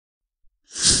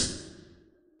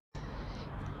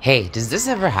Hey, does this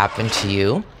ever happen to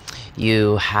you?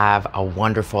 You have a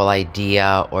wonderful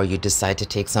idea, or you decide to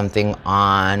take something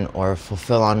on or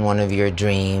fulfill on one of your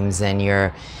dreams, and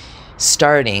you're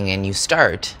starting and you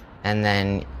start, and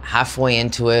then halfway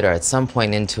into it or at some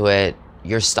point into it,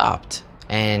 you're stopped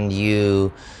and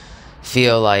you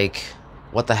feel like,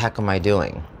 what the heck am I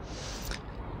doing?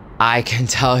 I can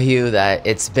tell you that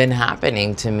it's been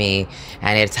happening to me,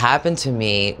 and it's happened to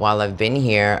me while I've been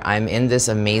here. I'm in this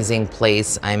amazing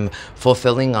place. I'm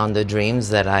fulfilling on the dreams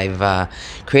that I've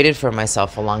created for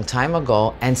myself a long time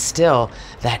ago, and still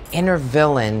that inner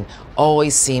villain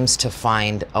always seems to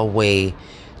find a way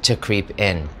to creep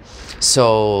in.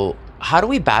 So how do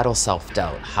we battle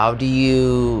self-doubt? How do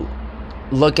you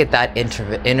look at that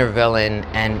inner villain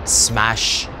and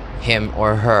smash him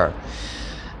or her?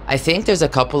 I think there's a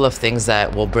couple of things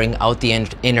that will bring out the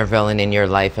inner villain in your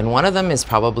life, and one of them is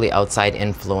probably outside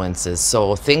influences.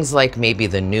 So things like maybe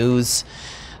the news.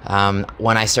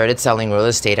 When I started selling real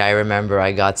estate, I remember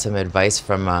I got some advice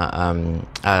from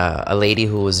a lady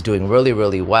who was doing really,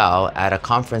 really well at a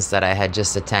conference that I had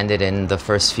just attended in the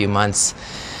first few months.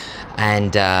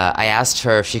 And I asked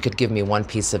her if she could give me one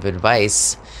piece of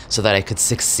advice so that I could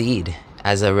succeed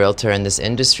as a realtor in this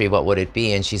industry. What would it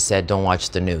be? And she said, don't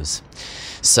watch the news.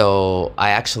 So I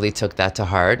actually took that to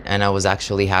heart, and I was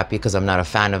actually happy because I'm not a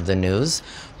fan of the news.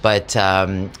 But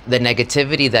the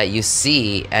negativity that you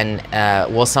see and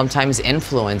will sometimes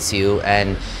influence you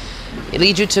and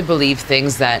lead you to believe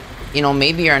things that,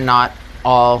 maybe are not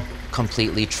all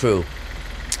completely true.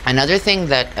 Another thing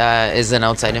that is an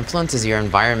outside influence is your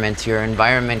environment. Your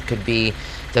environment could be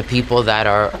the people that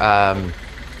are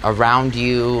around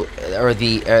you, or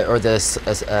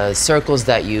the circles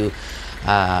that you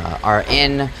are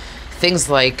in. Things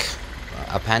like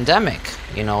a pandemic,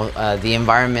 the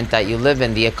environment that you live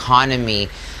in, the economy,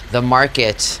 the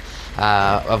market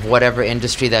of whatever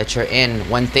industry that you're in.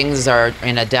 When things are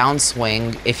in a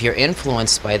downswing, if you're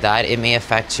influenced by that, it may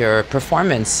affect your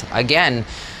performance. Again,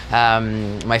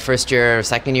 my first year,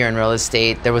 second year in real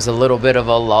estate, there was a little bit of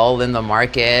a lull in the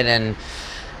market, and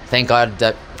thank God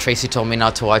that Tracy told me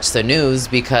not to watch the news,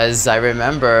 because I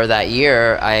remember that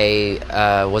year I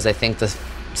was, I think, the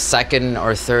second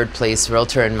or third place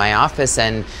realtor in my office,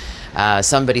 and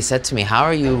somebody said to me, how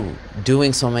are you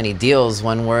doing so many deals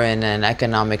when we're in an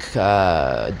economic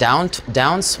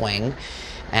downswing?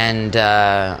 And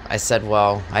I said,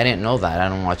 well, I didn't know that. I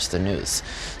don't watch the news.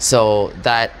 So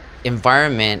that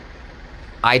environment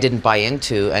I didn't buy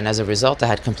into, and as a result I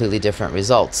had completely different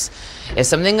results. If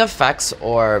something affects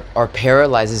or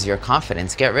paralyzes your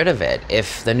confidence, get rid of it.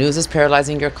 If the news is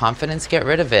paralyzing your confidence, get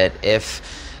rid of it. If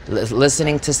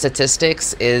listening to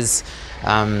statistics is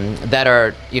that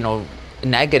are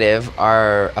negative,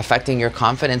 are affecting your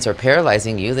confidence or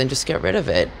paralyzing you, then just get rid of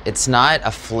it. It's not a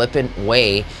flippant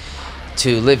way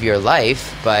to live your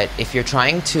life, but if you're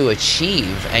trying to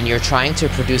achieve and you're trying to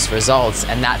produce results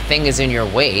and that thing is in your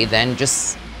way, then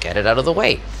just get it out of the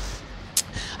way.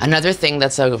 Another thing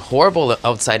that's a horrible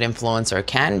outside influence, or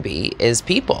can be, is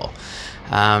people.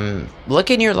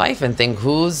 Look in your life and think,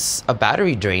 who's a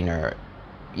battery drainer?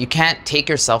 You can't take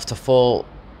yourself to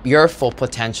your full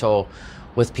potential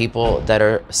with people that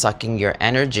are sucking your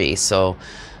energy. So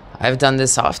I've done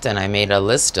this often. I made a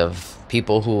list of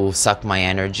people who suck my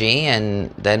energy,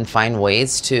 and then find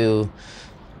ways to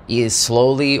either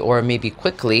slowly or maybe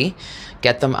quickly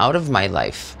get them out of my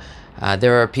life.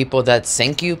 There are people that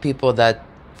sink you, people that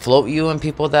float you, and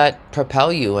people that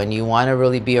propel you, and you want to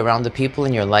really be around the people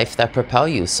in your life that propel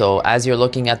you. So as you're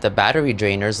looking at the battery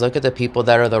drainers, look at the people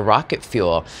that are the rocket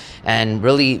fuel and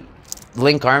really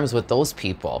link arms with those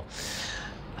people.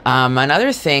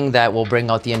 Another thing that will bring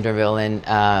out the inner villain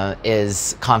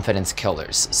is confidence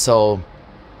killers. So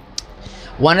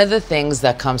one of the things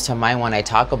that comes to mind when I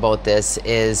talk about this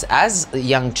is, as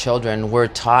young children, we're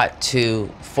taught to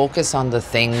focus on the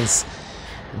things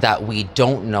that we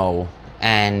don't know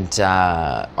and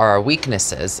are our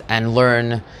weaknesses, and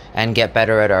learn and get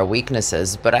better at our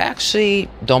weaknesses. But I actually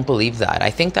don't believe that.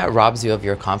 I think that robs you of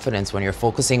your confidence when you're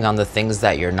focusing on the things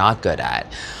that you're not good at.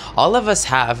 All of us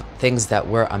have things that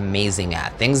we're amazing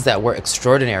at, things that we're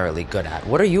extraordinarily good at.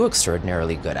 What are you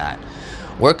extraordinarily good at?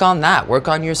 Work on that. Work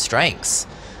on your strengths.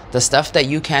 The stuff that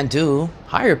you can't do,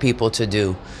 hire people to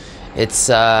do. It's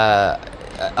a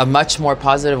much more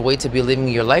positive way to be living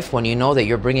your life when you know that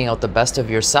you're bringing out the best of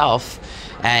yourself,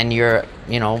 and you're,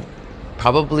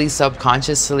 probably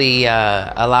subconsciously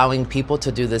allowing people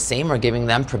to do the same, or giving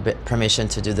them permission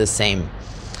to do the same.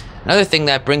 Another thing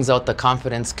that brings out the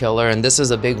confidence killer, and this is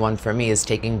a big one for me, is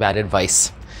taking bad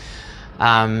advice.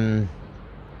 I'm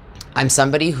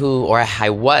somebody who, or I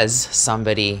was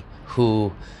somebody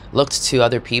who looked to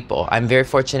other people. I'm very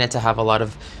fortunate to have a lot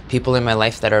of people in my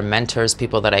life that are mentors,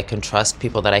 people that I can trust,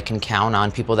 people that I can count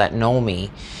on, people that know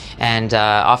me. And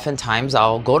oftentimes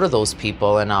I'll go to those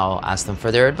people and I'll ask them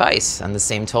for their advice. On the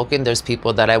same token, there's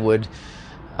people that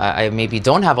I maybe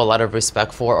don't have a lot of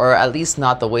respect for, or at least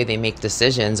not the way they make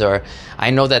decisions, or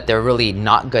I know that they're really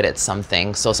not good at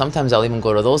something. So sometimes I'll even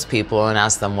go to those people and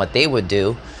ask them what they would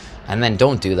do, and then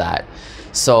don't do that.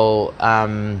 So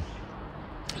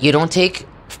you don't take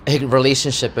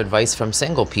relationship advice from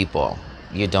single people.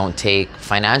 You don't take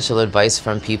financial advice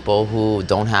from people who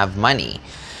don't have money.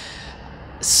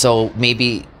 So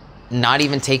maybe not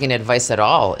even taking advice at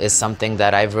all is something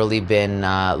that I've really been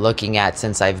looking at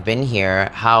since I've been here,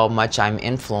 how much I'm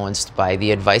influenced by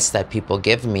the advice that people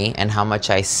give me and how much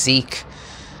I seek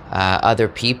other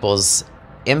people's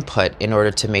input in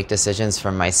order to make decisions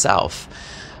for myself.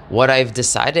 What I've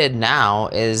decided now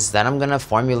is that I'm going to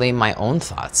formulate my own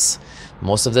thoughts.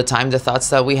 Most of the time, the thoughts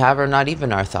that we have are not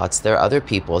even our thoughts. They're other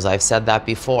people's. I've said that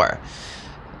before.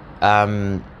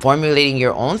 Formulating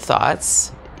your own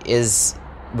thoughts is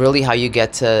really how you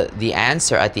get to the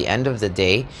answer at the end of the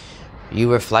day.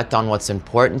 You reflect on what's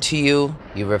important to you.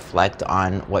 You reflect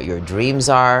on what your dreams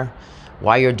are,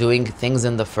 why you're doing things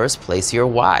in the first place, your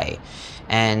why.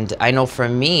 And I know for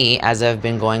me, as I've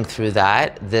been going through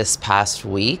that this past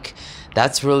week,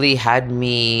 that's really had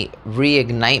me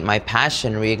reignite my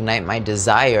passion, reignite my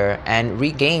desire, and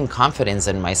regain confidence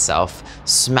in myself,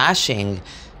 smashing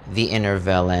the inner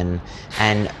villain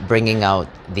and bringing out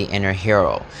the inner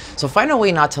hero. So find a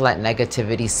way not to let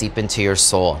negativity seep into your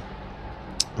soul.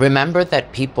 Remember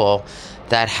that people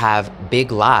that have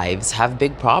big lives have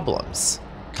big problems.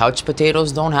 Couch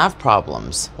potatoes don't have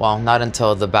problems. Well, not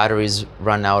until the batteries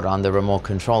run out on the remote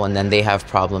control, and then they have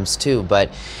problems too.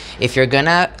 But if you're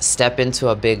gonna step into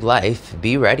a big life,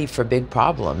 be ready for big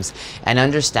problems and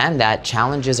understand that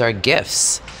challenges are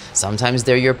gifts. Sometimes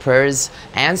they're your prayers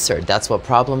answered. That's what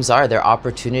problems are. They're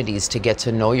opportunities to get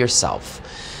to know yourself.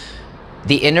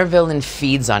 The inner villain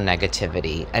feeds on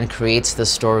negativity and creates the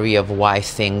story of why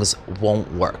things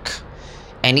won't work.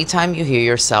 Anytime you hear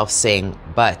yourself saying,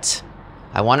 but,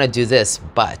 I want to do this,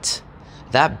 but,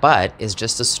 that but is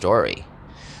just a story.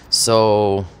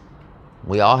 So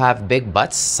we all have big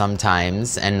buts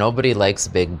sometimes, and nobody likes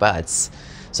big buts.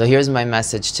 So here's my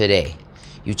message today.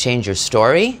 You change your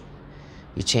story,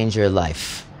 you change your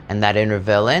life. And that inner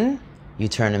villain, you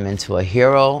turn him into a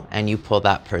hero and you pull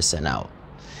that person out.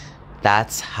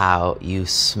 That's how you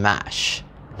smash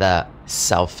the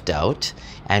self-doubt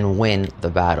and win the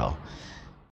battle.